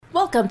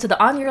Welcome to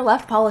the On Your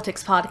Left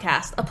Politics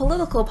podcast, a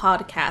political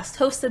podcast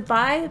hosted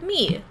by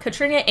me,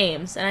 Katrina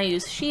Eames, and I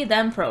use she,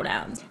 them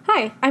pronouns.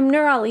 Hi, I'm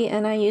Nirali,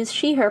 and I use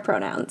she, her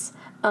pronouns.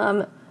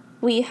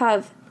 We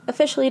have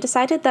officially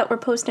decided that we're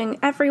posting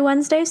every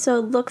Wednesday, so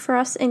look for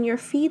us in your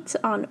feeds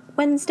on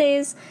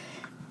Wednesdays.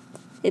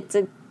 It's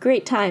a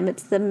great time.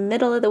 It's the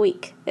middle of the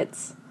week.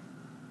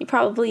 You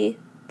probably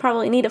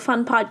need a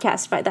fun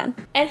podcast by then.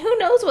 And who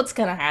knows what's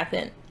gonna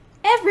happen?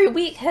 Every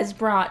week has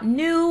brought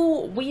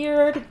new,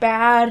 weird,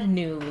 bad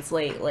news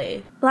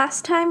lately.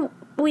 Last time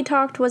we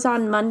talked was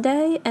on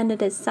Monday, and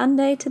it is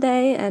Sunday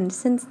today, and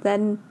since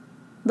then,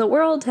 the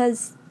world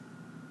has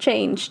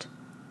changed,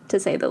 to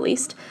say the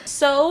least.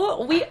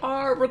 So, we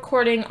are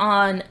recording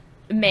on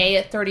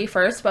May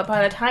 31st, but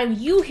by the time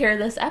you hear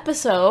this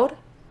episode,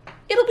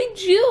 it'll be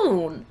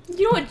June.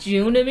 You know what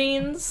June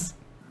means?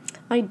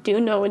 I do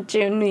know what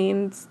June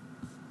means.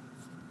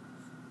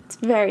 It's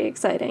very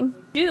exciting.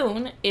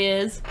 June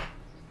is,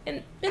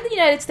 in the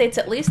United States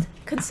at least,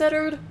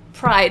 considered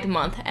Pride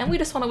Month. And we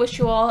just want to wish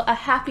you all a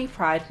happy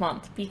Pride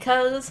Month,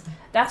 because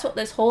that's what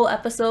this whole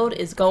episode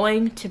is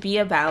going to be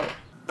about.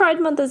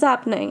 Pride Month is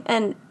happening,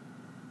 and,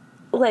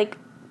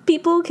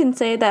 people can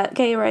say that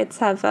gay rights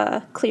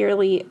have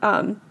clearly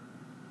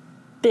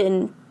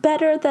been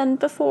better than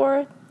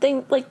before.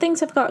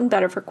 Things have gotten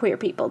better for queer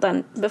people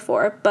than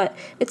before, but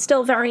it's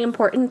still very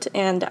important,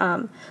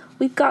 and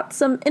we've got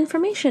some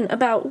information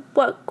about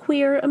what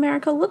queer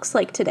America looks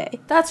like today.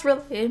 That's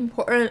really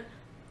important,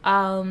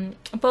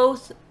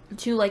 both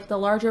to, the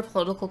larger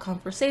political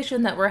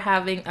conversation that we're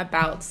having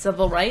about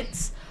civil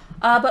rights,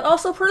 but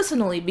also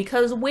personally,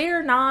 because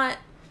we're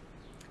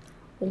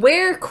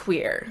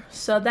queer,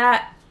 so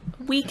that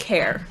we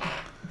care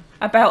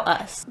about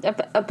us.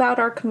 About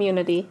our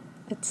community.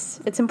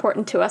 It's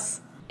important to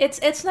us.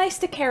 It's nice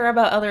to care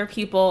about other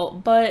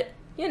people, but,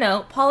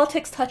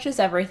 politics touches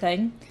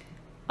everything,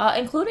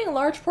 including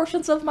large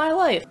portions of my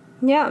life.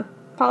 Yeah,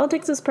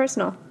 politics is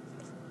personal.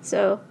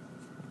 So,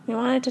 we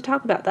wanted to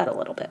talk about that a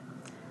little bit.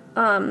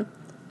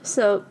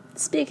 So,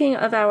 speaking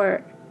of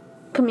our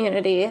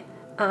community,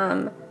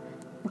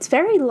 it's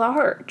very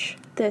large,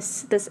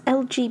 this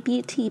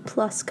LGBT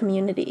plus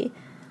community.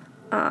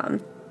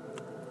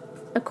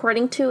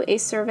 According to a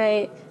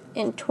survey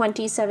in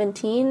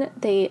 2017,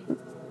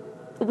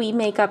 we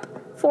make up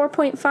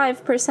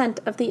 4.5%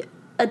 of the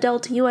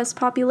adult U.S.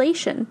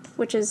 population,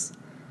 which is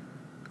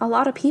a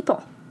lot of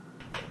people.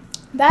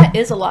 That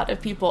is a lot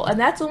of people, and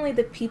that's only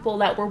the people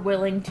that were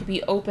willing to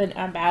be open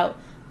about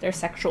their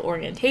sexual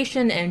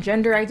orientation and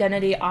gender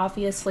identity.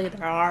 Obviously,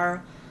 there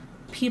are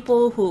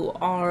people who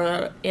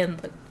are in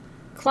the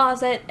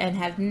closet and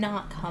have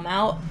not come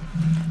out,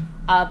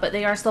 but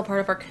they are still part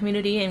of our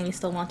community, and we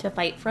still want to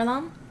fight for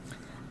them.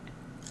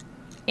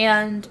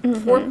 And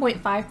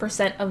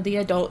 4.5% of the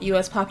adult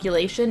U.S.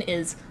 population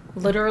is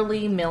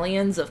literally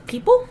millions of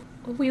people.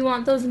 We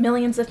want those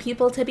millions of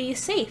people to be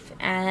safe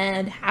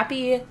and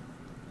happy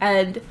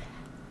and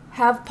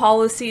have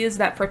policies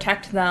that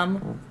protect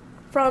them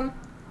from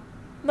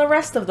the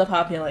rest of the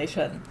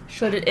population,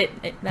 should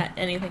that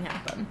anything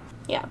happen.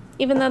 Yeah,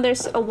 even though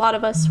there's a lot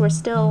of us, we're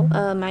still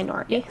a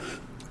minority. Yeah.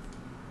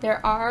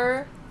 There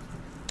are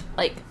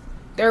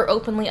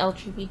openly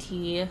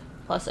LGBT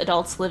plus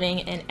adults living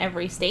in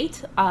every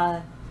state.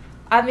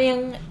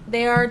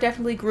 They are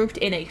definitely grouped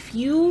in a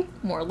few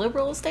more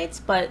liberal states,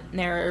 but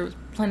there are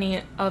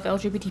plenty of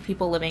LGBT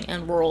people living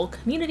in rural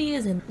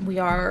communities, and we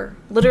are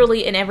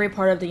literally in every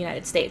part of the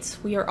United States.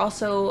 We are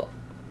also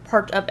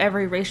part of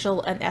every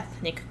racial and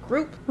ethnic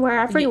group. We're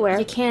everywhere.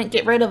 You can't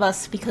get rid of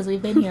us because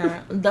we've been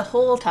here the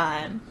whole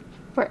time.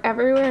 We're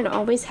everywhere and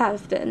always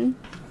have been.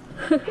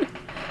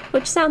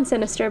 Which sounds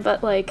sinister,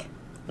 but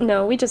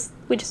no, we just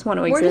want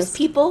to exist. We're just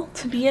people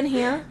being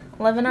here,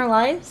 living our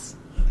lives.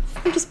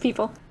 We're just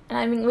people.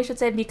 And we should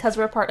say, because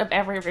we're part of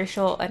every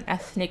racial and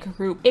ethnic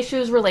group,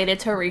 issues related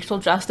to racial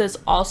justice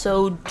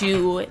also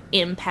do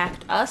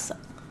impact us.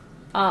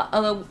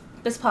 Although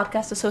this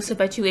podcast is hosted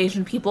by two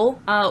Asian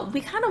people,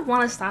 we kind of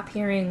want to stop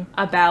hearing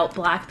about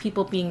Black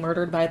people being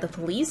murdered by the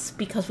police,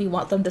 because we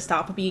want them to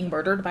stop being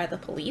murdered by the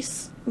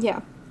police.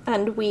 Yeah,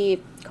 and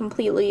we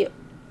completely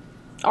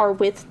are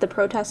with the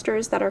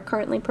protesters that are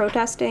currently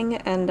protesting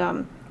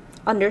and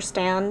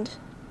understand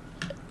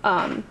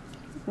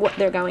what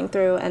they're going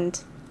through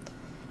and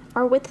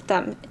are with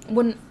them.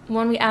 When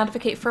we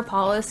advocate for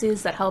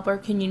policies that help our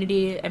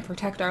community and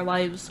protect our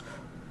lives,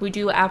 we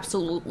do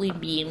absolutely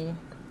mean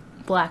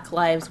Black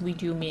lives, we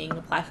do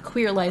mean Black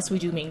queer lives, we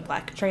do mean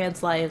Black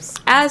trans lives.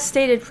 As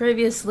stated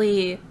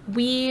previously,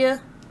 we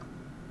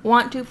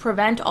want to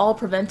prevent all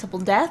preventable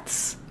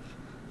deaths.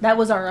 That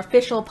was our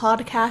official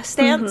podcast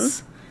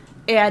stance.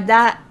 And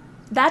that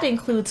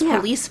includes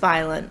police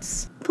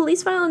violence.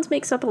 Police violence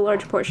makes up a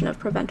large portion of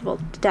preventable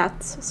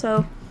deaths,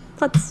 so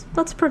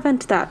let's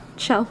prevent that,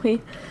 shall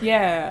we?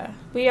 Yeah,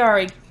 we are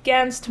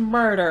against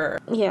murder.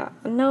 Yeah,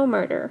 no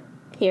murder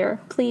here,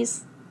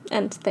 please,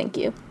 and thank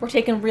you. We're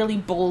taking really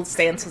bold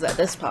stances at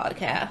this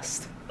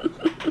podcast.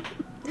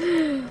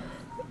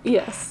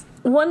 Yes.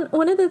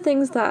 One of the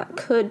things that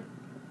could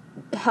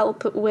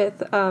help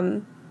with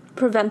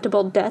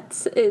preventable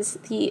deaths is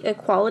the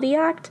Equality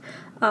Act.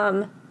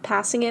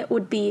 Passing it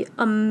would be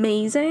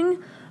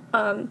amazing.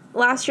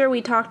 Last year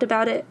we talked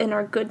about it in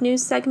our good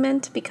news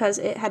segment because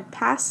it had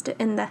passed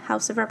in the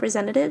House of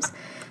Representatives.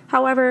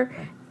 However,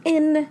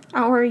 in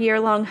our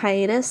year-long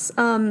hiatus,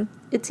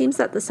 it seems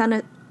that the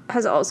Senate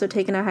has also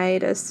taken a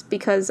hiatus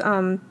because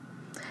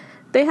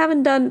they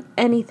haven't done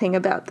anything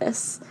about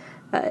this.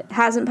 It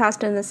hasn't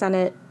passed in the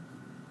Senate.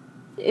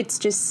 It's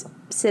just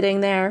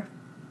sitting there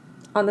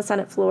on the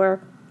Senate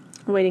floor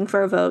waiting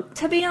for a vote.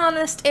 To be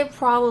honest, it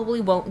probably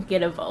won't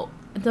get a vote.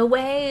 The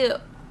way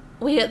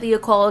we get the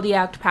Equality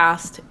Act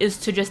passed is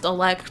to just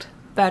elect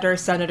better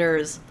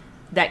senators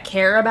that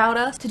care about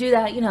us. To do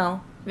that,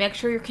 make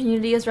sure your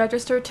community is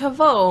registered to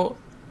vote.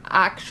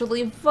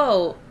 Actually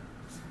vote.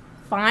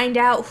 Find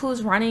out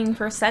who's running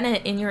for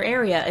Senate in your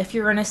area. If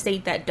you're in a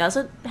state that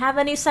doesn't have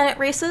any Senate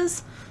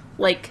races,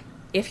 like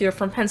if you're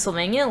from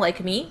Pennsylvania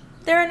like me,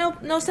 there are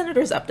no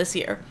senators up this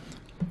year.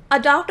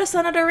 Adopt a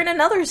senator in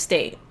another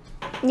state.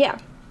 Yeah.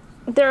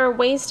 There are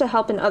ways to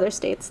help in other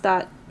states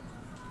that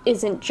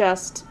isn't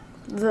just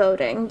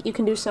voting. You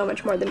can do so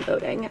much more than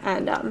voting,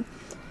 and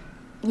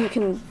you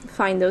can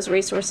find those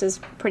resources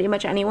pretty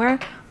much anywhere.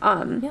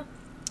 Yeah.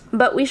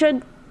 But we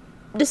should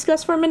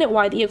discuss for a minute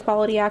why the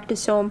Equality Act is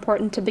so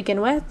important to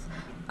begin with.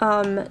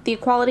 The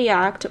Equality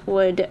Act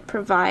would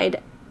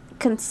provide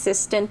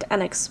consistent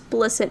and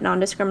explicit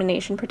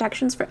non-discrimination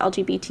protections for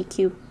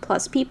LGBTQ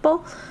plus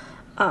people.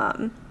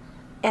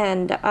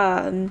 And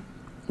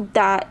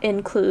that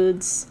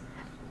includes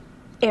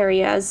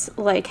areas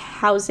like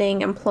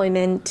housing,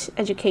 employment,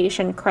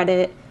 education,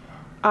 credit,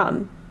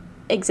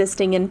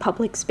 existing in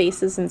public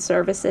spaces and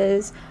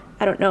services.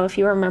 I don't know if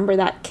you remember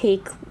that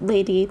cake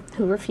lady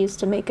who refused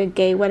to make a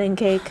gay wedding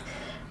cake,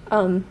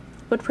 would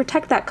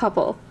protect that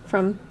couple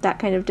from that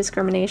kind of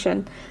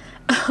discrimination.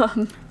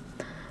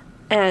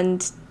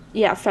 And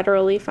yeah,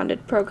 federally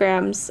funded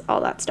programs, all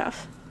that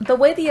stuff. The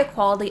way the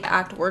Equality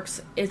Act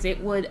works is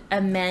it would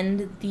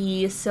amend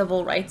the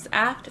Civil Rights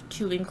Act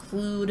to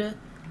include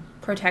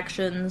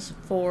protections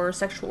for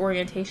sexual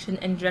orientation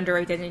and gender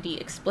identity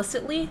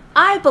explicitly.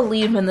 I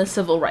believe in the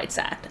Civil Rights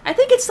Act. I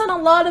think it's done a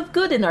lot of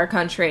good in our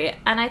country,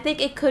 and I think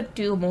it could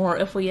do more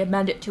if we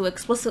amend it to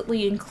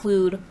explicitly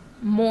include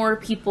more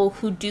people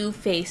who do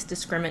face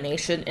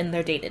discrimination in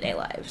their day-to-day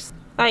lives.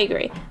 I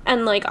agree.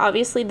 And,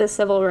 obviously the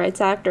Civil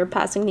Rights Act or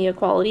passing the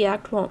Equality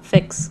Act won't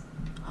fix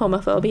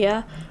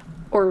homophobia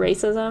or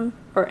racism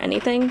or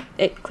anything.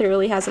 It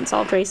clearly hasn't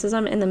solved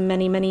racism in the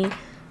many, many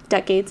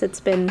decades it's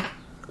been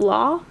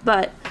law,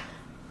 but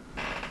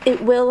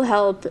it will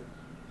help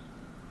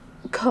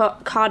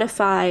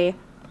codify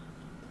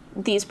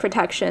these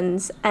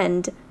protections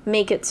and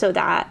make it so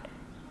that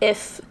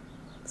if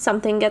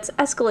something gets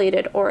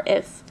escalated or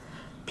if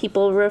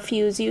people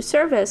refuse you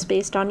service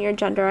based on your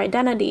gender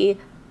identity,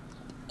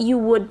 you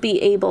would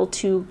be able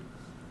to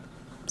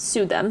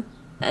sue them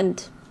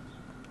and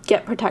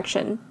get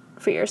protection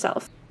for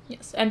yourself.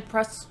 Yes, and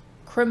press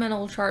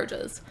criminal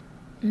charges.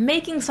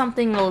 Making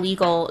something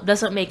illegal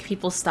doesn't make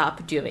people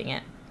stop doing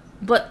it,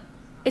 but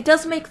it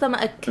does make them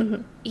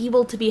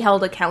able to be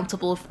held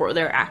accountable for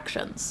their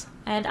actions.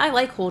 And I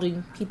like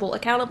holding people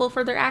accountable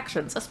for their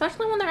actions,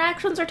 especially when their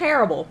actions are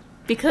terrible,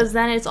 because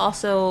then it's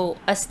also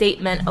a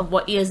statement of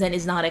what is and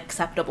is not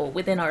acceptable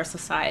within our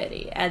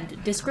society.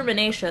 And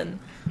discrimination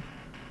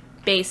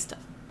based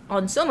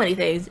on so many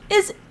things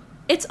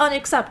it's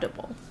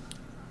unacceptable.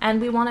 And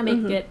we want to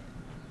make it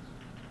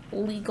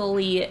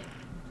legally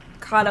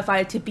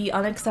codified to be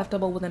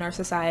unacceptable within our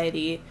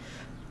society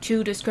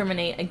to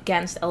discriminate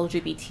against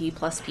LGBT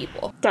plus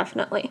people.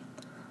 Definitely.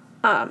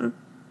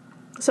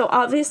 So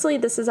obviously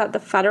this is at the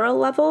federal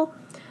level,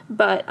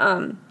 but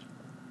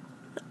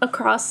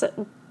across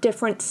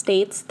different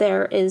states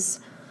there is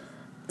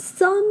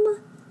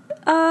some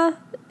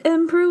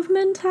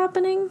improvement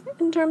happening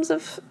in terms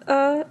of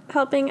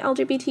helping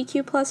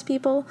LGBTQ plus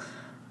people.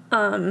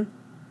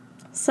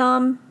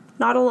 Some,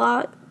 not a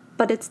lot,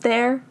 but it's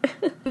there.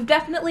 We've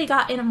definitely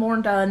gotten more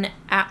done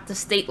at the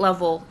state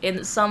level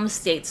in some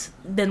states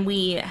than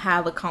we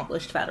have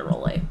accomplished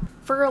federally.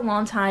 For a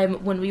long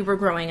time, when we were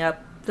growing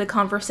up, the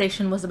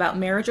conversation was about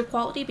marriage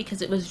equality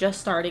because it was just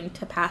starting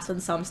to pass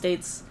in some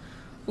states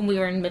when we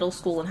were in middle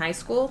school and high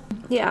school.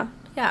 Yeah.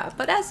 Yeah,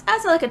 but as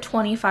like a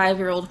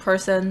 25-year-old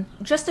person,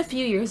 just a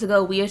few years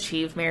ago, we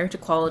achieved marriage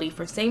equality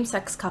for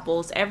same-sex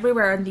couples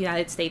everywhere in the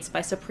United States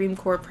by Supreme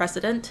Court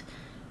precedent.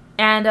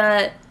 And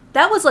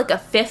that was like a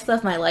fifth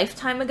of my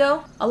lifetime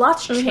ago. A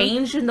lot's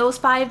changed in those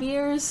 5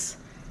 years.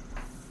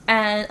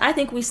 And I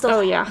think we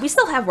still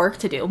have work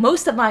to do.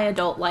 Most of my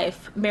adult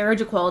life,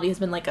 marriage equality has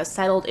been like a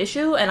settled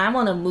issue, and I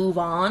want to move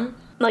on.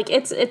 Like,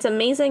 it's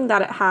amazing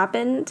that it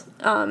happened,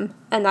 and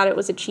that it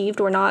was achieved.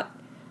 We're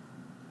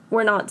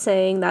not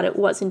saying that it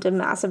wasn't a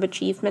massive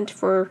achievement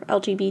for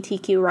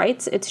LGBTQ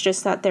rights. It's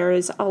just that there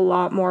is a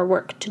lot more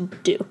work to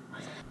do.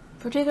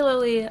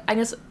 Particularly, I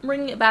guess,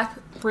 bringing it back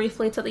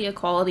briefly to the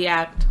Equality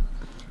Act.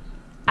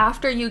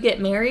 After you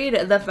get married,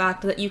 the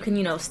fact that you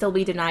can, still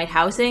be denied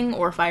housing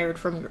or fired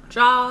from your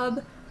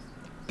job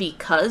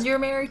because you're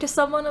married to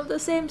someone of the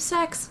same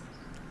sex,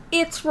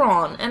 it's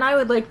wrong, and I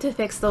would like to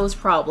fix those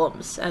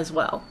problems as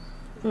well.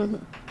 Mm-hmm.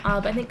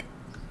 But I think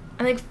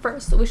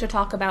first we should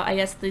talk about, I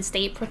guess, the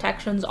state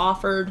protections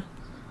offered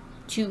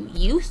to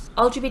youth.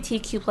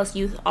 LGBTQ plus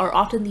youth are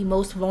often the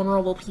most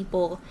vulnerable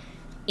people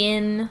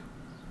in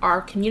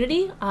our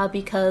community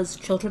because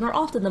children are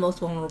often the most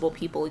vulnerable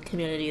people in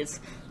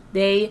communities.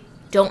 They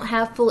don't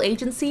have full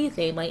agency,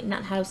 they might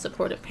not have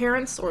supportive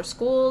parents or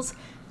schools,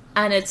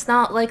 and it's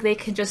not like they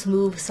can just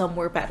move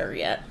somewhere better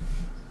yet.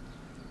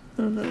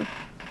 Mm-hmm.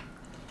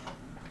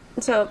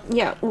 So,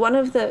 yeah, one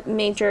of the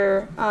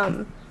major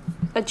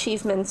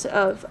achievements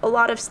of a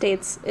lot of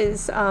states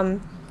is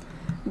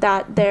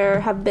that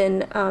there have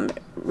been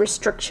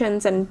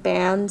restrictions and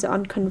bans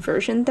on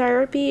conversion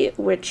therapy,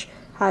 which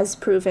has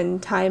proven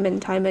time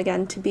and time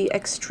again to be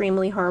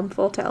extremely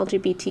harmful to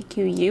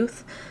LGBTQ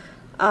youth.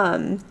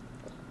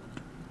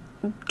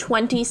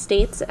 20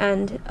 states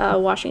and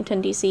Washington,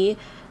 D.C.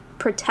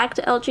 protect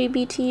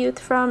LGBT youth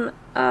from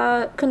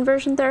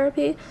conversion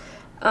therapy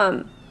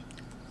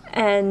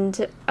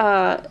and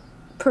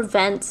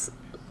prevents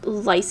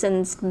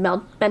licensed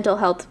mental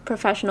health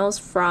professionals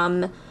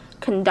from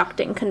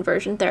conducting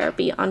conversion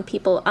therapy on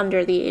people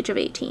under the age of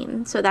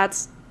 18. So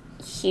that's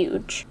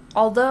huge.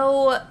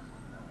 Although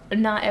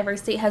not every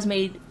state has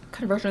made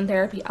conversion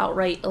therapy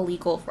outright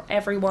illegal for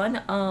everyone,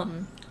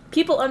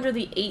 people under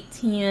the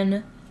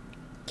 18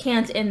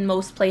 can't in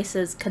most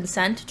places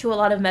consent to a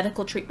lot of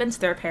medical treatments.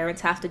 Their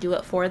parents have to do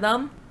it for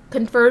them.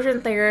 Conversion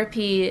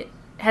therapy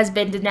has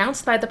been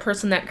denounced by the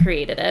person that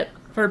created it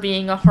for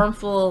being a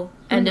harmful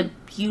and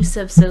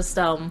abusive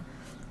system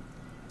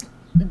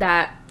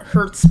that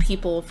hurts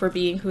people for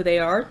being who they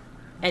are,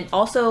 and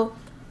also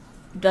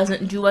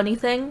doesn't do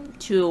anything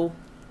to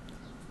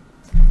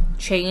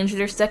change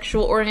their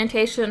sexual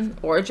orientation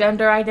or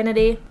gender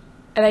identity.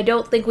 And I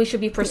don't think we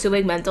should be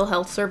pursuing mental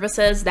health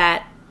services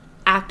that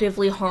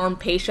actively harm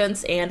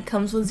patients and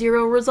comes with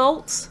zero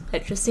results.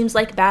 It just seems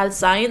like bad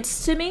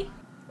science to me.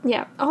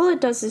 Yeah, all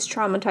it does is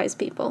traumatize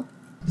people.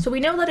 So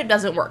we know that it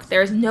doesn't work.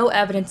 There's no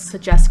evidence to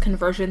suggest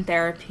conversion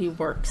therapy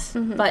works.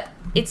 But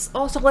it's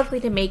also likely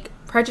to make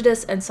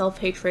prejudice and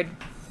self-hatred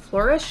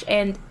flourish,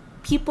 and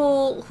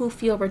people who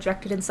feel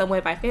rejected in some way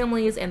by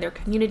families and their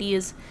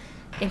communities,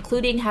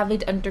 including having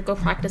to undergo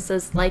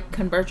practices like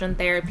conversion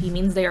therapy,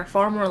 means they are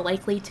far more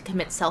likely to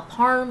commit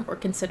self-harm or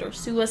consider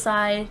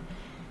suicide.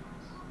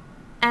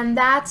 And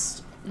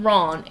that's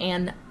wrong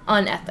and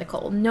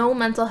unethical. No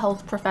mental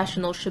health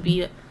professional should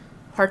be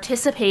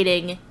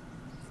participating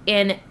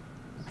in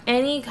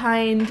any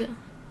kind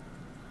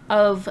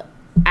of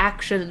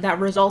action that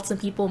results in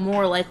people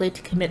more likely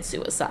to commit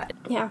suicide.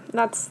 Yeah,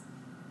 it's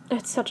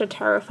such a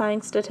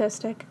terrifying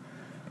statistic.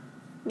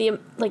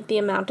 The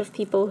amount of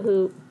people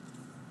who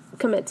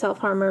commit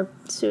self-harm or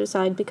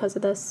suicide because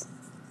of this,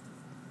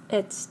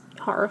 it's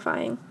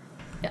horrifying.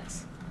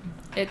 Yes.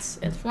 It's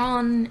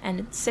wrong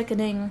and it's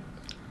sickening.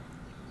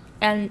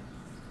 And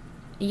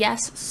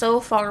yes,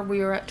 so far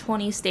we are at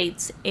 20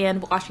 states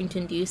and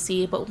Washington,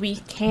 D.C., but we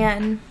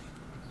can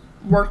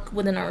work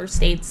within our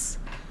states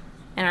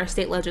and our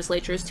state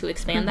legislatures to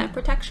expand that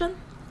protection.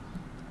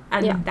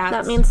 And yeah,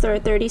 that means there are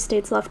 30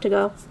 states left to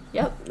go.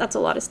 Yep. That's a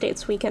lot of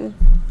states we can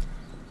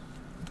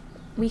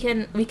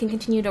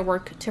continue to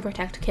work to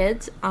protect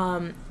kids,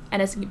 and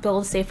as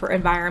build safer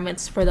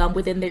environments for them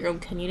within their own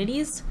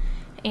communities.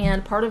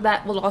 And part of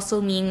that will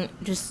also mean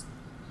just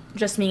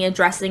mean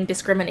addressing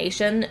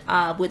discrimination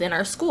within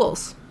our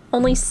schools.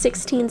 Only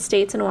 16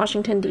 states in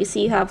Washington,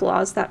 D.C. have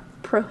laws that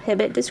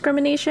prohibit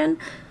discrimination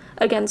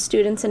against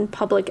students in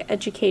public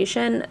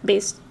education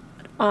based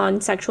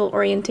on sexual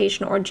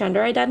orientation or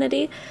gender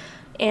identity.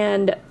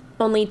 And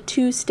only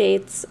 2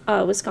 states,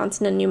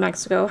 Wisconsin and New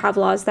Mexico, have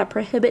laws that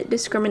prohibit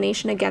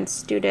discrimination against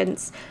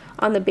students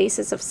on the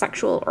basis of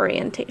sexual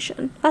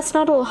orientation. That's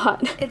not a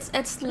lot.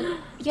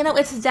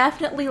 It's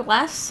definitely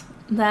less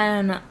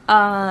than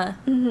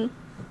the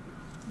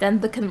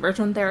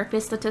conversion therapy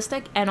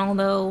statistic. And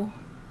although,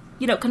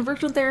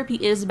 conversion therapy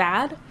is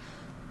bad,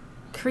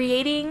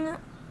 creating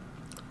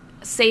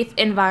safe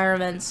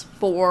environments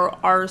for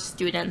our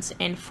students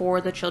and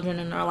for the children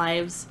in our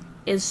lives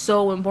is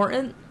so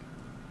important.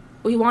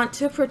 We want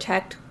to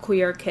protect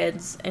queer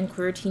kids and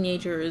queer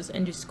teenagers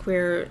and just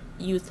queer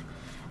youth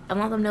and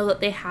let them know that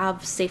they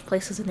have safe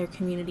places in their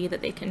community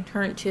that they can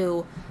turn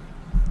to,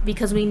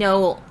 because we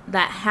know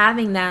that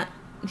having that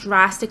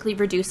drastically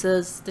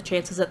reduces the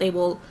chances that they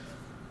will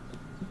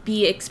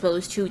be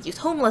exposed to youth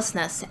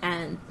homelessness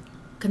and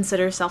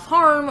consider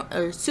self-harm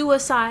or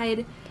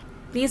suicide.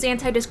 These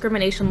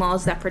anti-discrimination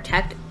laws that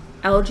protect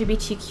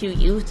LGBTQ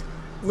youth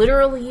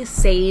literally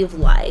save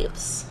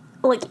lives.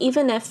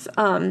 Even if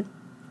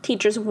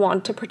teachers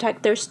want to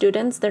protect their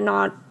students, they're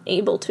not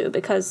able to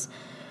because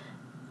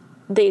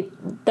there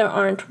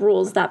aren't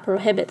rules that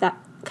prohibit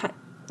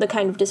the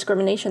kind of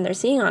discrimination they're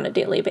seeing on a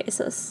daily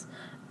basis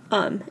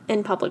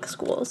in public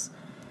schools.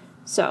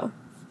 So,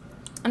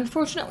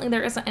 unfortunately,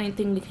 there isn't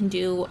anything we can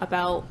do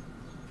about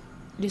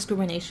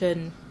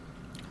discrimination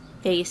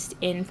faced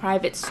in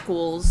private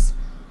schools,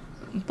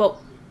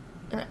 but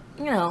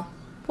you know,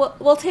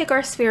 we'll take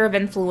our sphere of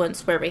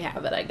influence where we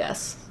have it, I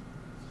guess.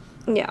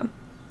 Yeah.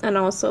 And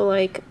also,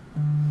 like,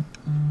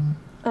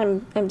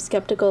 I'm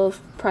skeptical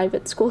of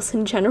private schools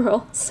in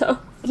general, so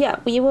yeah,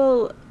 we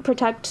will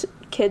protect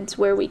kids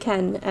where we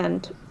can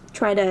and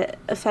try to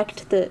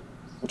affect the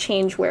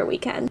change where we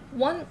can.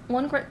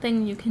 One great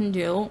thing you can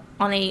do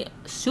on a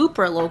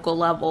super local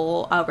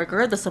level,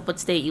 regardless of what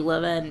state you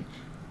live in,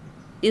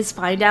 is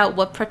find out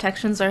what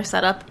protections are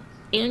set up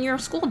in your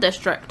school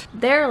district.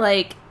 There are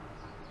like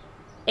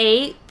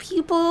 8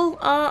 people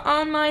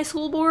on my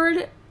school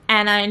board,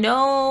 and I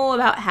know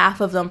about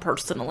half of them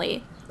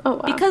personally. Oh,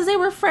 wow. Because they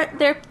were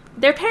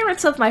they're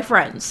parents of my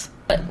friends.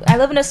 But I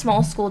live in a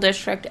small school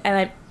district,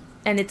 and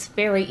it's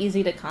very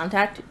easy to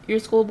contact your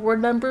school board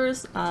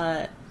members.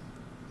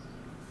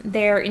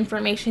 Their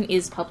information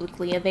is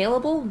publicly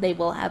available. They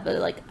will have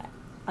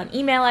an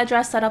email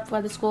address set up by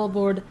the school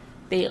board.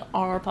 They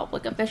are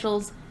public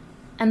officials.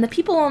 And the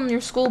people on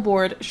your school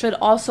board should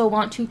also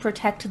want to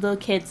protect the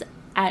kids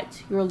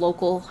at your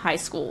local high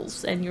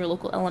schools and your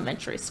local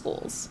elementary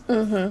schools.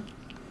 Mm-hmm.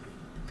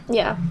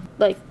 Yeah,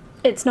 like,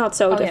 it's not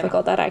so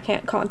difficult that I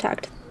can't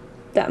contact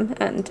them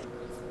and,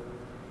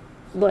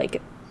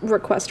 like,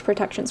 request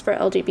protections for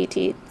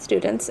LGBT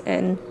students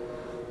in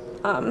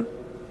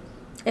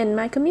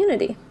my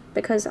community,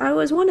 because I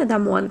was one of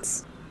them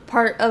once.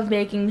 Part of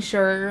making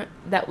sure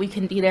that we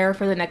can be there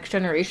for the next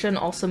generation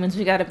also means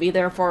we gotta be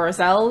there for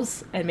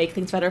ourselves and make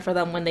things better for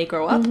them when they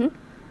grow up.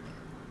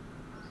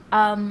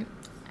 Mm-hmm.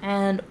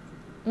 And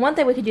one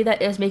thing we can do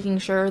that is making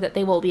sure that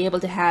they will be able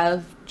to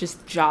have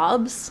just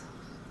jobs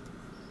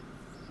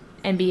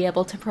and be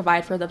able to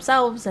provide for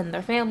themselves and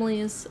their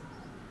families,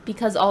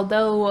 because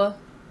although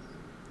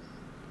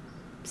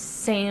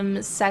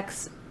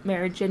same-sex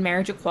marriage and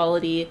marriage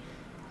equality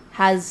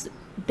has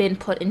been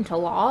put into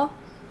law,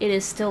 it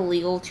is still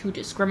legal to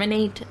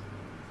discriminate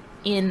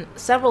in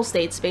several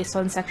states based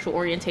on sexual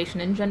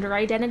orientation and gender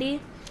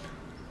identity.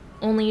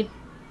 Only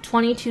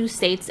 22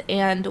 states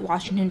and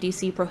Washington,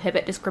 D.C.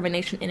 prohibit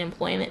discrimination in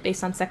employment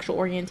based on sexual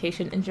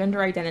orientation and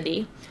gender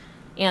identity,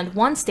 and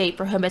 1 state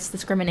prohibits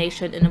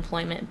discrimination in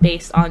employment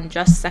based on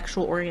just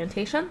sexual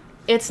orientation.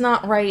 It's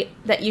not right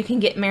that you can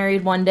get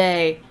married one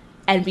day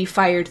and be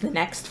fired the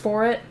next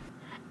for it.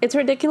 It's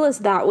ridiculous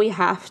that we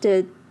have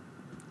to,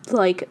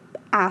 like,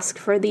 ask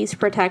for these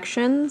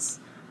protections,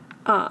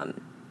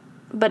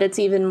 but it's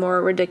even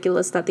more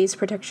ridiculous that these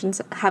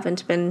protections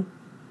haven't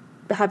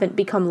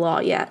become law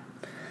yet.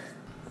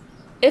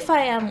 If I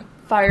am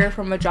fired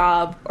from a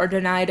job or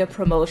denied a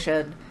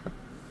promotion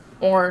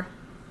or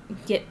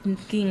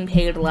getting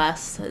paid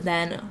less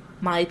than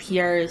my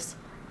peers,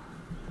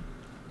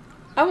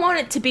 I want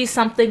it to be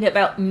something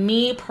about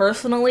me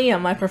personally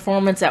and my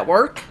performance at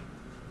work.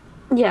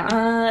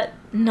 Yeah.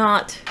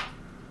 Not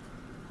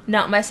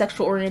my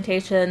sexual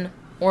orientation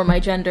or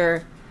my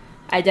gender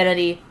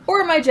identity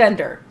or my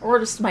gender or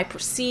just my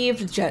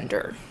perceived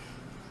gender.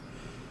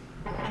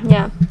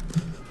 Yeah.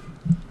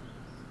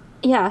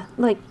 Yeah,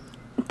 like,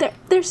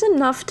 there's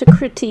enough to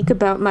critique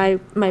about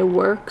my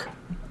work.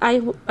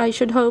 I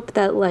should hope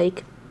that,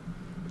 like,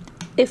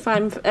 if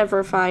I'm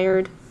ever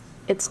fired,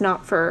 it's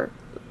not for,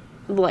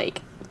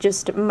 like,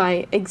 just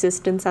my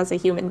existence as a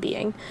human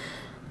being.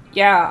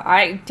 Yeah,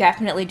 I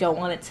definitely don't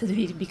want it to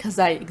be because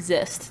I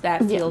exist.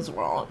 That feels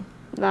wrong.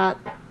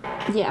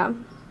 Yeah.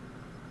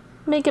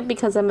 Make it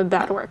because I'm a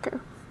bad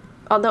worker.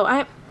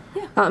 Although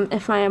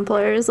if my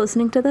employer is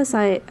listening to this,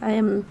 I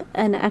am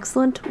an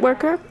excellent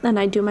worker, and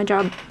I do my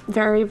job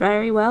very,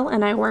 very well,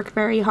 and I work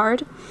very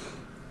hard.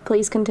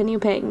 Please continue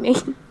paying me.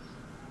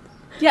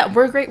 Yeah,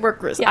 we're great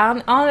workers.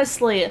 Yeah.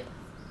 Honestly,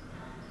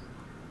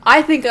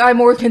 I think I'm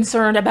more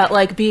concerned about,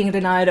 like, being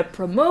denied a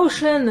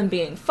promotion than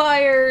being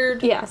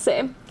fired. Yeah,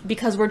 same.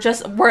 Because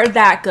we're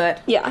that good.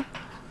 Yeah.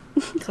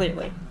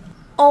 Clearly.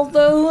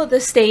 Although the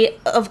state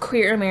of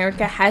queer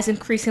America has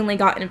increasingly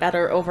gotten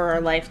better over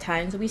our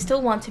lifetimes, we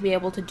still want to be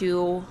able to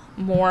do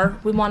more.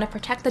 We want to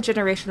protect the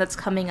generation that's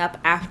coming up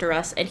after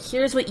us, and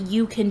here's what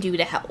you can do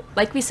to help.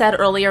 Like we said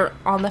earlier,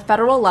 on the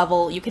federal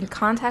level, you can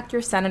contact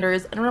your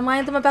senators and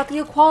remind them about the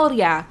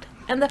Equality Act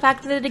and the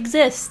fact that it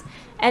exists,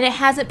 and it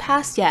hasn't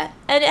passed yet,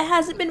 and it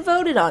hasn't been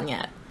voted on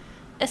yet.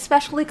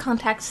 Especially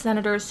contact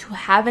senators who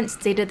haven't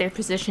stated their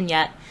position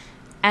yet,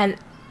 and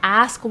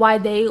ask why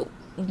they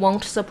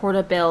won't support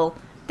a bill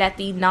that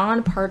the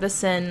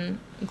nonpartisan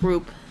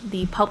group,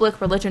 the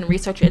Public Religion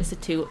Research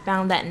Institute,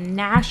 found that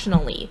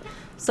nationally,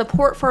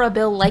 support for a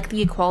bill like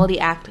the Equality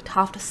Act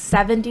topped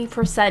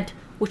 70%,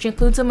 which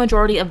includes a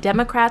majority of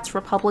Democrats,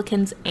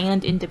 Republicans,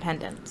 and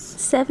independents.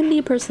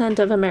 70%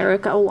 of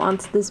America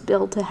wants this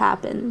bill to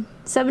happen.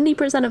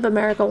 70% of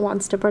America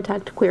wants to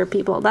protect queer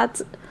people.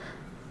 That's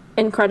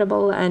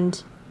incredible,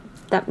 and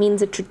that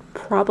means it should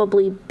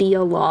probably be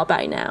a law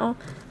by now.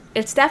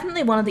 It's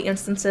definitely one of the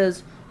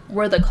instances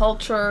where the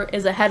culture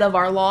is ahead of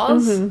our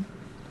laws. Mm-hmm.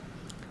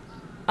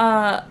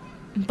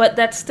 But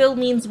that still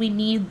means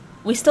we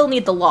still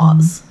need the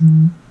laws.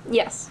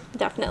 Yes,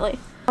 definitely.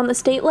 On the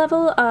state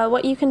level,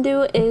 what you can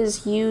do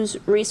is use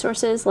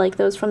resources like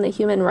those from the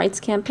Human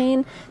Rights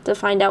Campaign to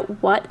find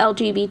out what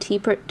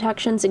LGBT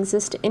protections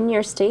exist in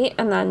your state,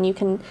 and then you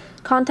can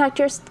contact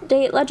your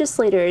state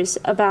legislators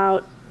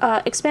about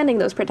expanding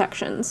those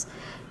protections.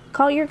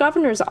 Call your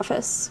governor's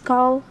office.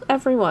 Call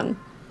everyone.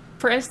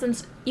 For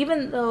instance,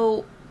 even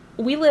though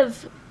we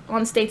live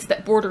on states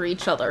that border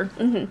each other,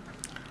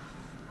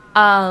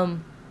 my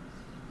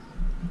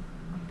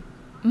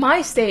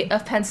state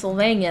of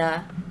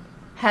Pennsylvania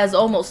has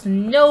almost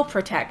no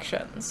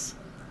protections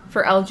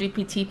for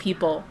LGBT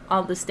people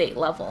on the state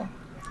level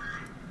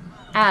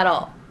at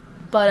all.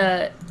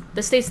 But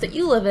the states that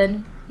you live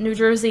in, New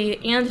Jersey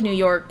and New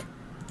York,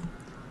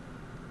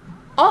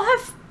 all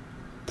have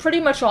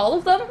pretty much all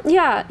of them.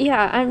 Yeah.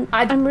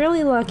 I'm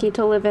really lucky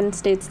to live in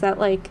states that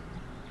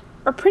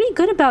are pretty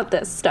good about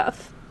this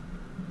stuff,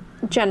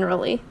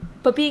 generally.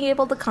 But being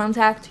able to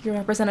contact your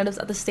representatives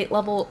at the state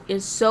level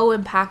is so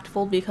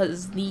impactful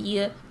because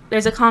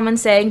there's a common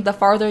saying, the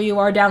farther you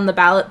are down the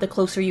ballot, the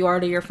closer you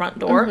are to your front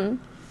door.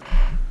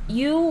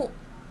 You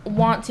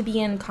want to be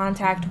in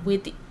contact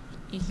with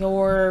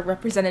your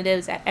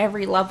representatives at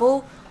every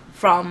level,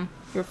 from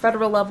your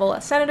federal level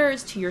as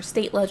senators to your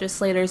state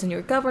legislators and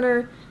your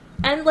governor,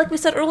 and like we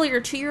said earlier,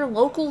 to your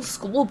local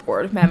school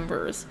board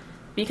members,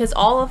 because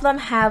all of them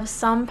have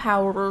some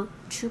power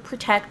to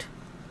protect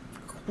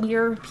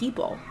queer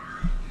people.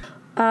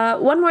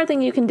 One more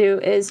thing you can do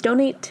is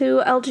donate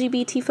to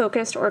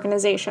LGBT-focused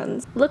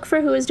organizations. Look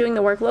for who is doing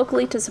the work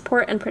locally to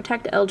support and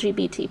protect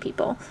LGBT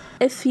people.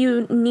 If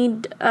you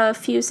need a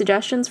few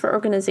suggestions for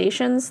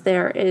organizations,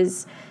 there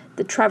is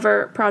the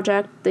Trevor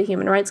Project, the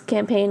Human Rights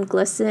Campaign,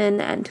 GLSEN,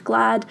 and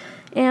GLAAD,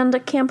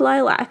 and Camp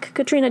Lilac.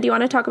 Katrina, do you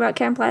want to talk about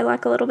Camp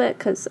Lilac a little bit?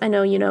 Because I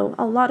know you know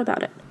a lot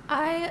about it.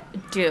 I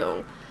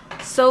do.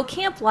 So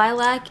Camp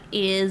Lilac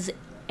is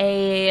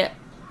a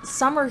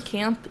summer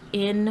camp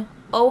in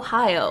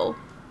Ohio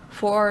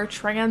for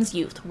trans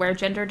youth, where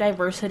gender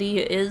diversity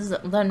is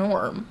the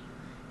norm.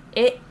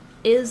 It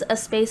is a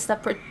space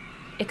that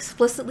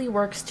explicitly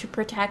works to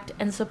protect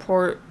and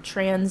support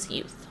trans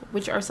youth,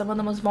 which are some of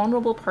the most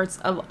vulnerable parts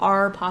of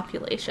our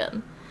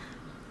population,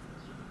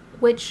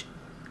 which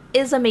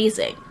is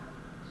amazing.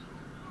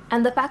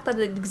 And the fact that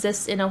it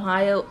exists in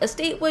Ohio, a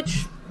state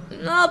which,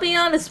 I'll be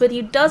honest with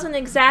you, doesn't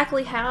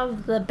exactly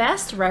have the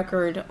best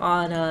record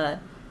on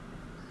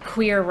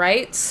queer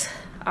rights,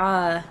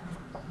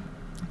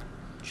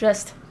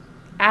 just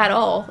at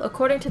all.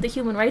 According to the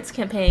Human Rights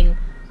Campaign,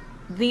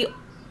 the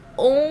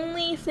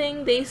only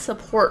thing they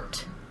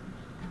support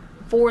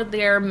for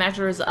their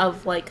measures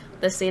of,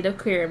 the state of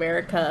queer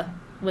America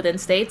within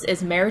states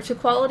is marriage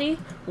equality,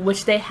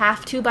 which they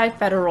have to by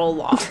federal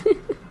law.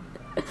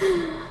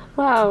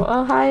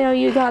 Wow, Ohio,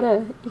 you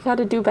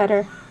gotta do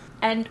better.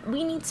 And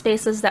we need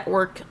spaces that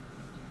work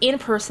in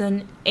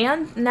person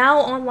and now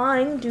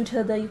online due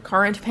to the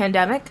current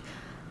pandemic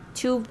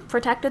to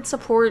protect and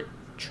support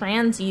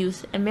trans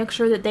youth and make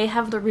sure that they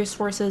have the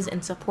resources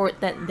and support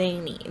that they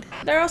need.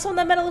 They're also in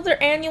the middle of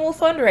their annual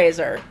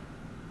fundraiser.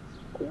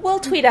 We'll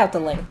tweet out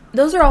the link.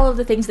 Those are all of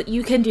the things that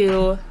you can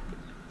do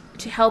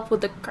to help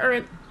with the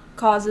current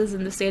causes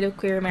in the state of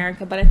queer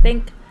America, but I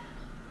think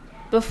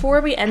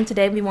before we end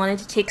today, we wanted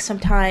to take some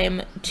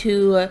time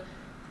to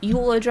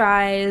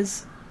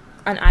eulogize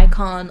an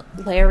icon,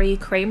 Larry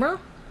Kramer,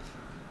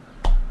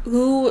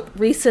 who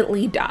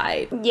recently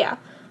died. Yeah.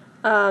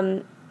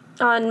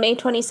 On May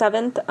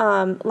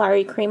 27th,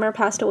 Larry Kramer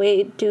passed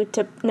away due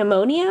to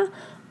pneumonia,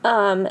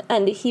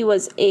 and he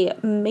was a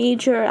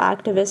major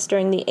activist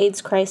during the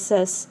AIDS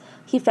crisis.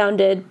 He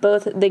founded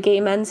both the Gay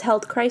Men's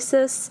Health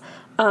Crisis,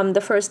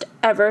 the first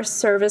ever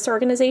service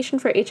organization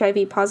for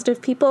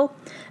HIV-positive people,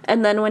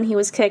 and then when he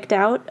was kicked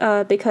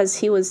out because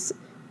he was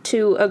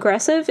too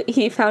aggressive,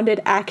 he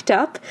founded ACT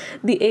UP,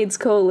 the AIDS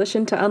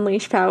Coalition to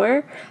Unleash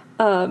Power.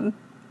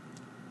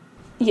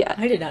 Yeah.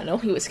 I did not know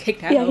he was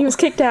kicked out. Yeah, he was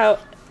kicked out.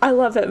 I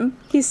love him.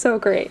 He's so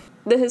great.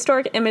 The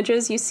historic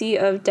images you see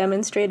of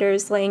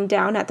demonstrators laying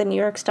down at the New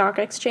York Stock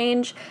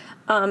Exchange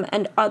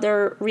and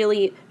other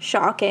really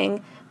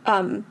shocking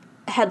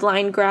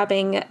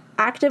headline-grabbing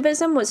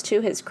activism was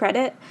to his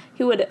credit.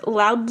 He would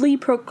loudly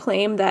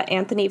proclaim that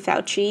Anthony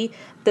Fauci,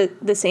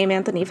 the same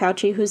Anthony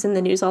Fauci who's in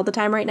the news all the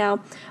time right now,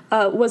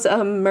 was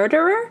a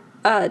murderer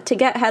to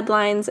get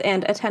headlines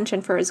and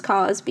attention for his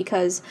cause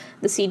because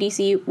the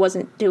CDC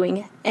wasn't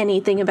doing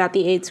anything about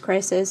the AIDS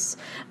crisis.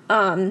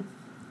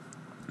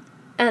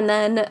 And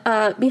then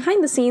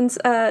behind the scenes,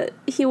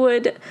 he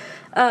would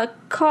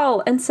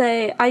call and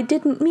say, "I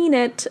didn't mean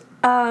it.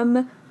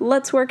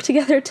 Let's work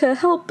together to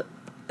help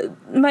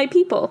my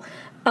people."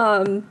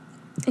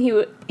 He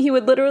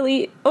would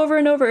literally over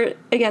and over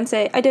again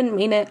say, "I didn't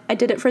mean it. I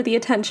did it for the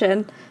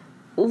attention.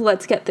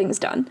 Let's get things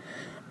done,"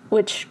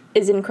 which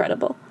is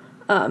incredible.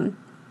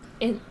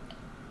 It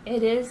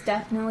is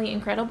definitely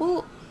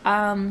incredible.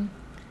 And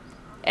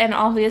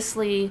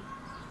obviously,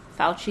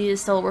 Fauci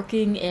is still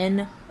working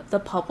in the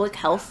public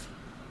health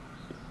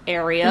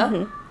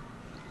area.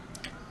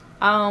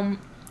 And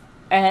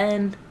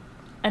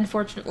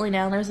unfortunately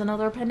now there's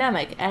another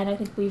pandemic, and I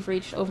think we've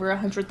reached over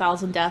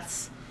 100,000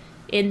 deaths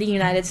in the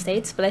United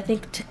States. But I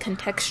think to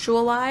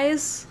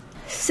contextualize,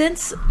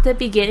 since the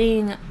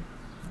beginning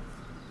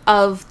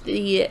of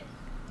the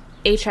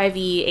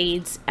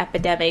HIV/AIDS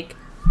epidemic,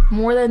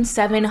 more than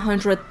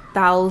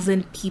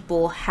 700,000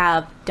 people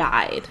have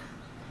died.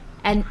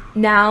 And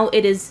now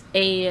it is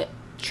a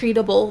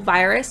treatable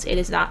virus. It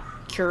is not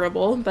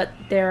curable, but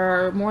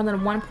there are more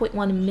than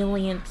 1.1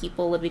 million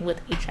people living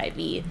with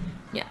HIV.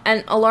 Yeah,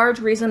 and a large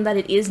reason that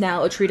it is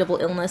now a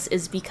treatable illness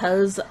is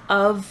because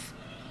of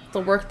the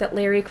work that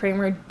Larry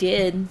Kramer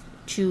did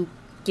to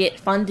get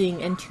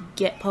funding and to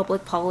get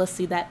public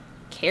policy that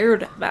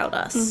cared about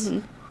us.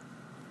 Mm-hmm.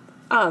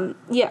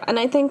 Yeah, and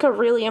I think a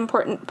really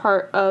important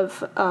part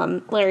of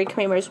Larry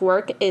Kramer's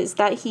work is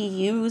that he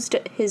used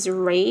his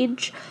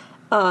rage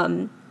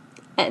and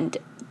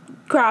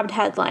grabbed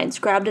headlines,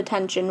 grabbed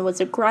attention, was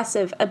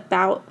aggressive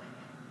about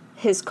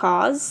his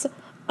cause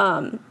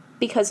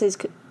because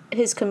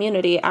his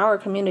community, our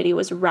community,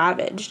 was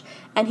ravaged,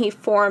 and he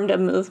formed a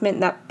movement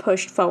that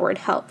pushed forward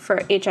help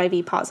for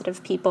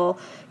HIV-positive people.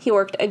 He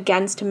worked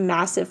against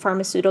massive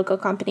pharmaceutical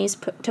companies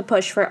to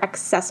push for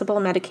accessible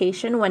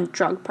medication when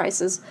drug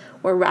prices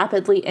were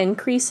rapidly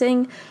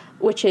increasing,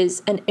 which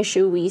is an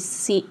issue we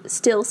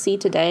still see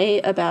today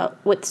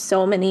with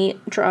so many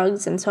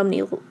drugs and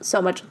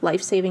so much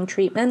life-saving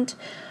treatment.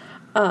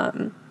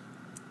 And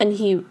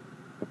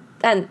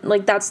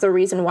that's the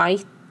reason why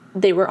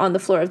they were on the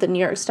floor of the New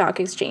York Stock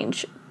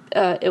Exchange.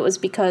 It was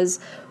because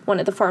one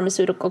of the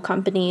pharmaceutical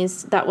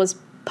companies that was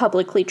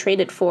publicly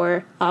traded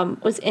for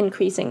was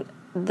increasing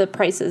the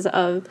prices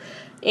of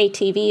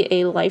ATV,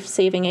 a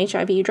life-saving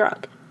HIV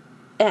drug.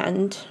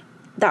 And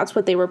that's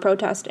what they were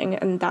protesting,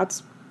 and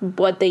that's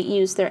what they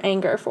used their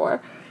anger for.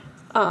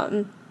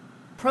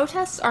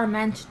 Protests are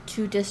meant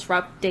to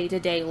disrupt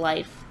day-to-day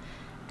life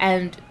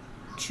and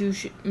to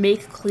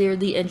make clear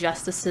the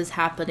injustices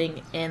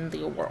happening in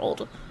the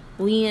world.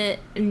 We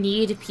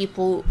need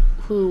people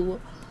who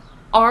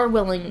are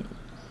willing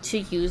to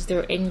use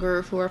their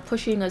anger, who are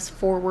pushing us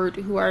forward,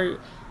 who are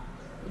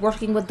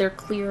working with their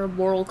clear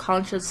moral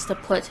conscience to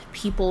put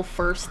people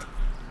first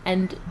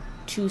and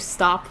to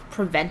stop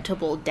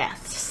preventable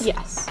deaths.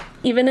 Yes.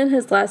 Even in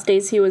his last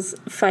days, he was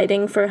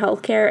fighting for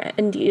healthcare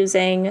and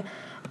using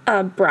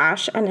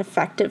brash and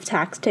effective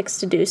tactics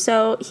to do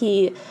so.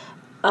 He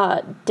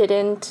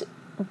didn't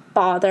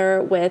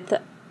bother with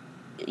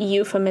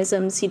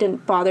euphemisms. He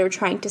didn't bother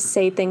trying to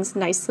say things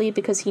nicely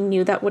because he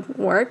knew that wouldn't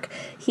work.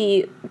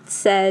 He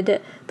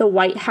said the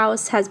White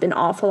House has been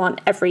awful on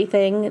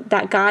everything.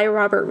 That guy,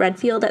 Robert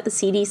Redfield at the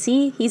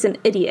CDC, he's an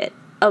idiot,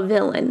 a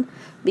villain,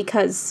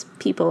 because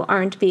people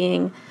aren't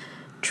being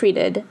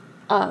treated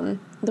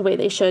the way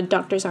they should.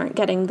 Doctors aren't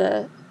getting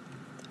the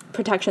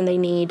protection they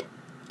need,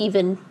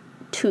 even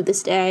to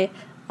this day.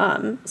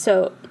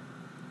 So,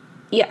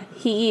 yeah,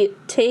 he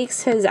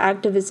takes his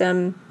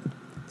activism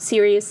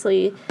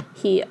seriously.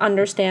 He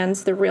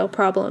understands the real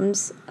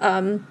problems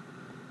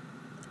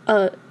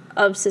of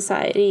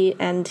society,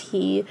 and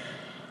he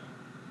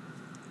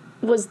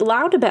was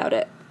loud about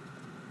it.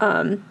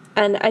 And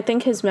I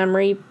think his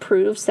memory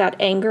proves that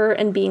anger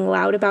and being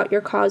loud about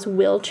your cause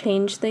will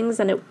change things,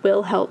 and it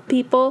will help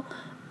people.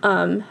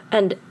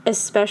 And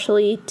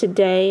especially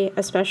today,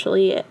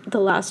 especially the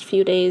last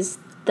few days,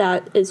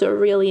 that is a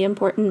really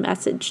important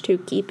message to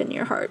keep in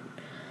your heart.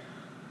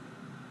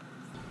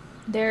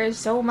 There is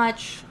so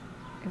much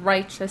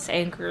righteous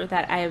anger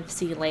that I have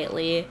seen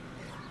lately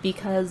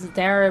because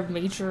there are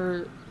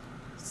major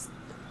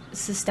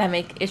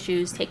systemic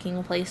issues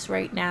taking place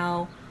right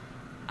now.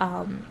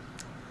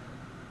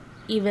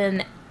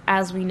 Even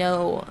as we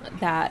know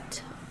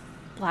that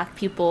Black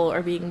people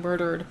are being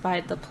murdered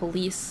by the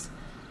police,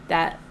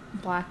 that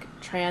Black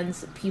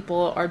trans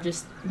people are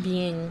just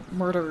being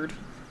murdered.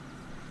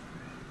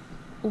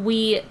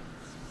 We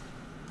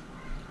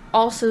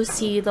also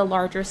see the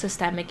larger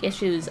systemic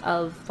issues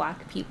of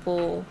Black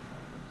people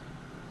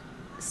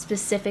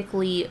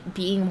specifically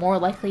being more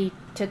likely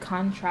to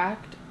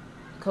contract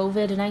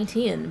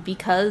COVID-19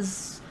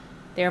 because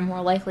they're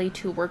more likely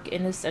to work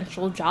in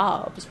essential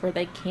jobs where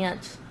they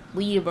can't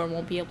leave or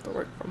won't be able to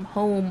work from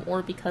home,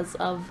 or because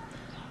of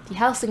the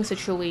housing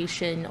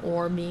situation,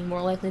 or being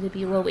more likely to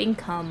be low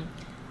income.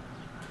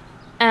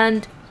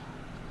 And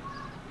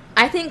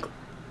I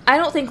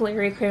don't think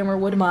Larry Kramer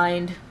would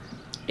mind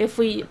if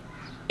we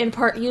in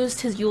part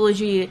used his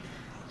eulogy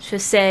to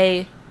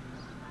say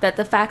that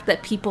the fact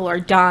that people are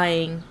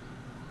dying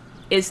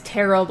is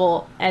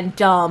terrible and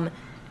dumb,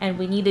 and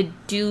we need to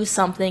do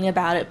something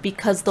about it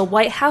because the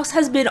White House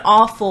has been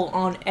awful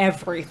on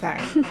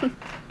everything.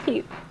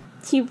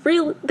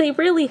 They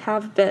really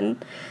have been.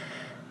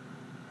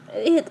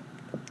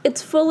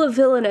 It's full of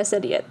villainous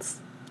idiots.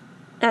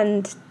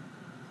 And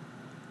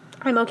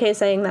I'm okay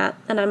saying that,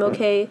 and I'm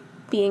okay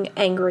being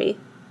angry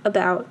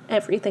about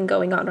everything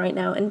going on right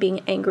now, and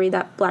being angry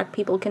that Black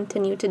people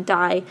continue to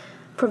die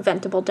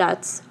preventable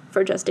deaths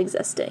for just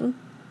existing.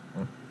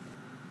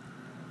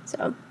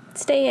 So,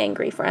 stay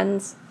angry,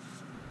 friends.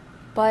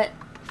 But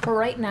for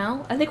right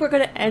now, I think we're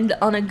going to end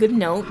on a good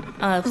note,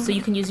 so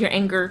you can use your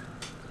anger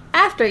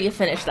after you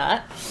finish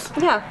that.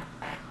 Yeah.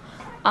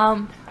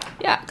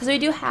 Yeah, because we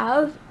do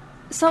have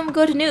some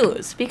good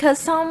news, because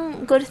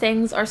some good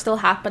things are still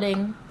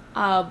happening,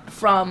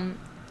 from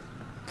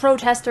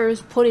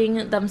protesters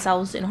putting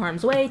themselves in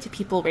harm's way, to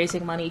people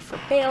raising money for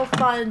bail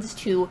funds,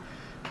 to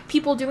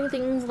people doing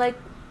things like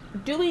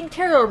doing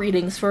tarot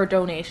readings for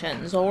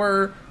donations,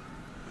 or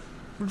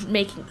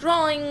making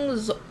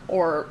drawings,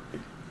 or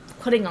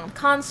putting on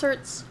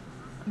concerts.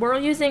 We're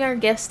using our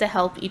gifts to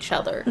help each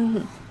other.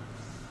 Mm-hmm.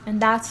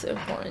 And that's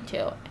important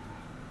too.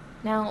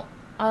 Now,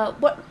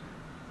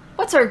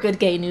 what's our good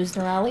gay news,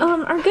 Nirali?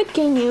 Our good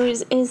gay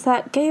news is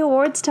that Gay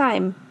Awards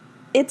time.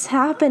 It's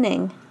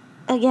happening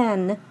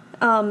again.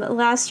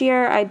 Last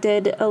year I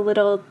did a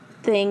little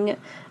thing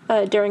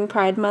during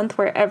Pride Month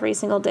where every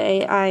single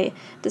day I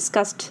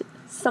discussed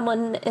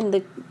someone in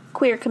the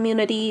queer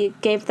community,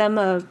 gave them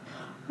a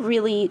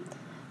really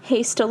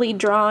hastily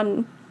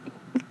drawn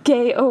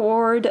gay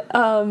award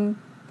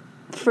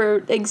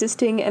for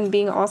existing and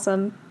being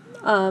awesome.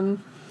 And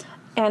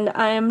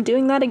I am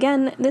doing that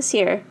again this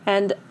year.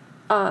 And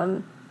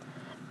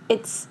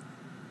it's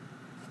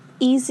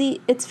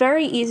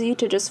very easy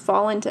to just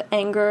fall into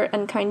anger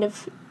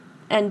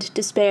and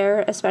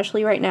despair,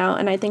 especially right now.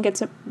 And I think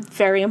it's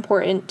very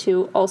important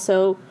to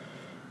also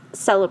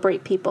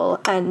celebrate people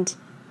and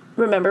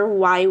remember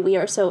why we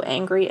are so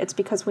angry. It's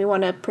because we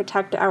want to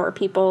protect our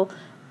people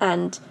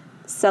and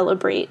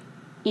celebrate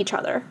each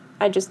other.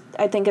 I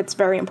think it's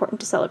very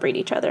important to celebrate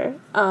each other.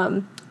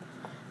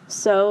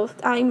 So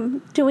I'm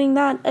doing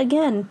that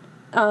again.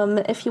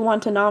 If you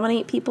want to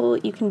nominate people,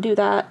 you can do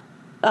that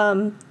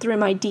through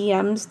my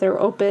DMs. They're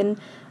open.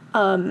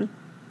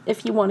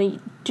 If you want to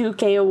do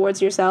gay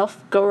awards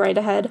yourself, go right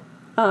ahead.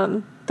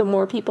 The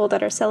more people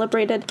that are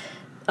celebrated,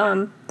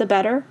 the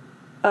better.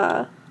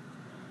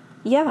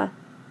 Yeah,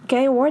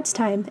 Gay Awards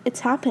time. It's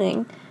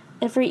happening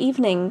every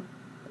evening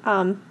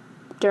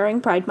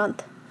during Pride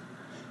Month.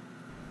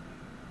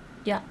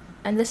 Yeah,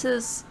 and I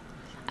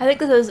think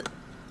this is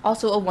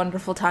also a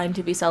wonderful time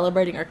to be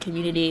celebrating our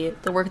community,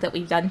 the work that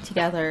we've done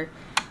together,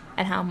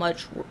 and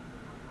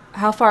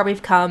how far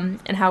we've come,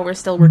 and how we're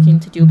still working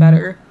to do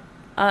better.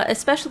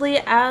 Especially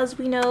as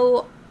we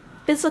know,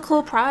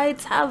 physical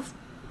prides have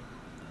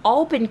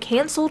all been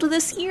canceled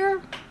this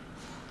year.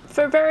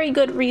 For very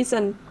good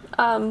reason.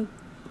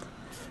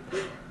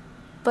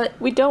 But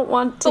we don't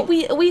want to...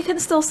 But we can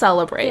still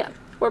celebrate. Yeah.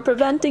 We're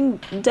preventing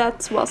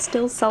deaths while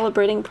still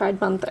celebrating Pride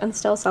Month and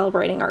still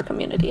celebrating our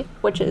community,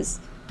 which is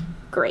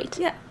great.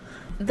 Yeah.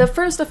 The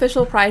first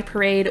official Pride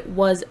Parade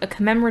was a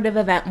commemorative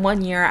event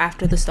 1 year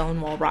after the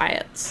Stonewall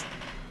riots.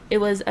 It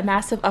was a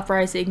massive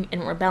uprising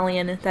and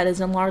rebellion that is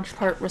in large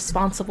part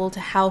responsible to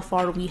how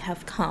far we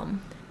have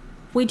come.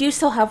 We do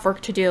still have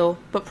work to do,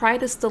 but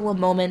Pride is still a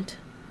moment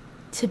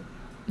to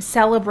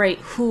celebrate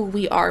who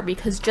we are,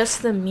 because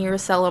just the mere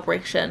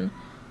celebration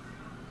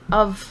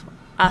of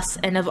us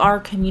and of our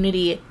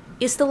community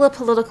is still a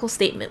political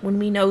statement when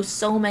we know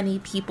so many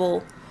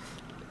people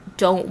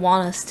don't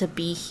want us to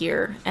be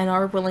here and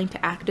are willing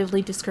to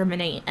actively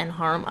discriminate and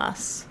harm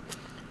us.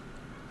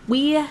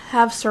 We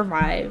have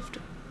survived,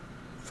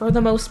 for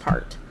the most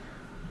part.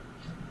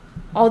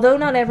 Although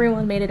not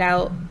everyone made it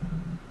out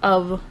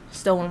of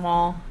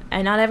Stonewall,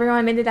 and not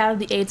everyone made it out of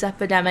the AIDS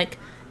epidemic,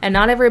 and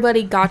not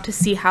everybody got to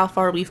see how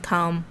far we've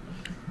come,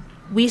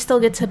 we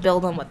still get to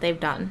build on what they've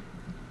done.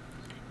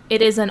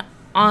 It is an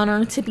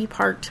honor to be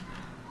part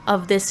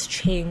of this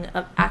chain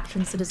of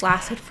actions that has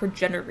lasted for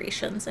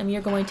generations, and we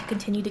are going to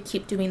continue to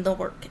keep doing the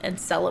work and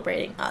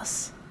celebrating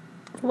us.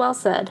 Well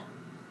said.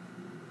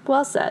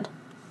 Well said.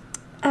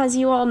 As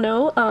you all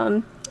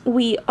know,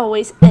 we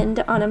always end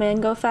on a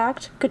mango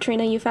fact.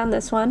 Katrina, you found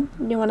this one.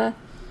 You wanna...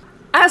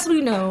 As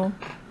we know,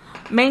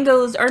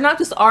 mangoes are not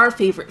just our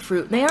favorite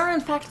fruit, they are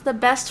in fact the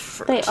best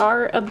fruit. They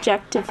are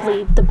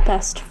objectively the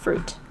best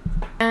fruit.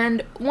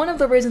 And one of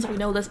the reasons we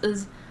know this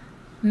is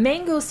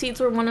mango seeds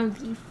were one of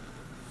the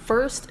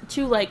first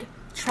to,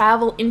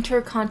 travel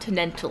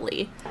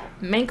intercontinentally.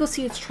 Mango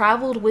seeds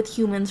traveled with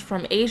humans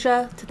from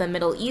Asia to the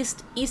Middle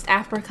East, East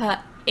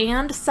Africa,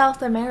 and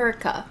South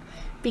America,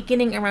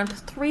 beginning around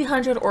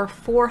 300 or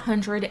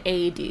 400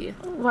 AD.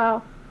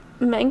 Wow.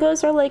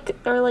 Mangoes are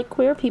like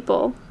queer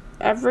people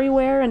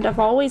everywhere and have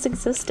always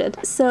existed.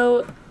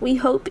 So we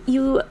hope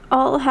you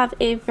all have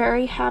a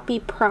very happy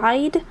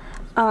Pride.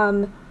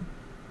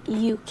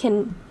 You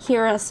can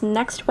hear us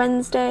next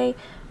Wednesday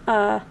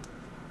at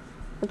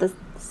the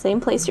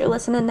same place you're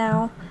listening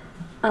now.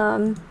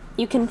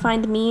 You can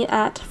find me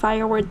at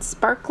Fireword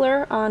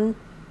Sparkler on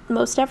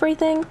most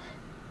everything.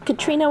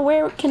 Katrina,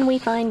 where can we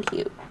find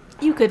you?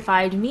 You could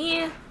find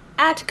me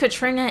at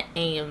Katrina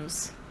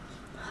Eames.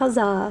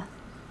 Huzzah.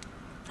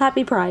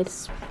 Happy Pride.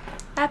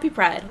 Happy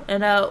Pride.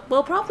 And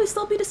we'll probably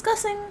still be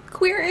discussing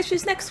queer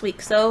issues next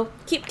week, so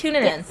keep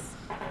tuning in.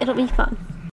 It'll be fun.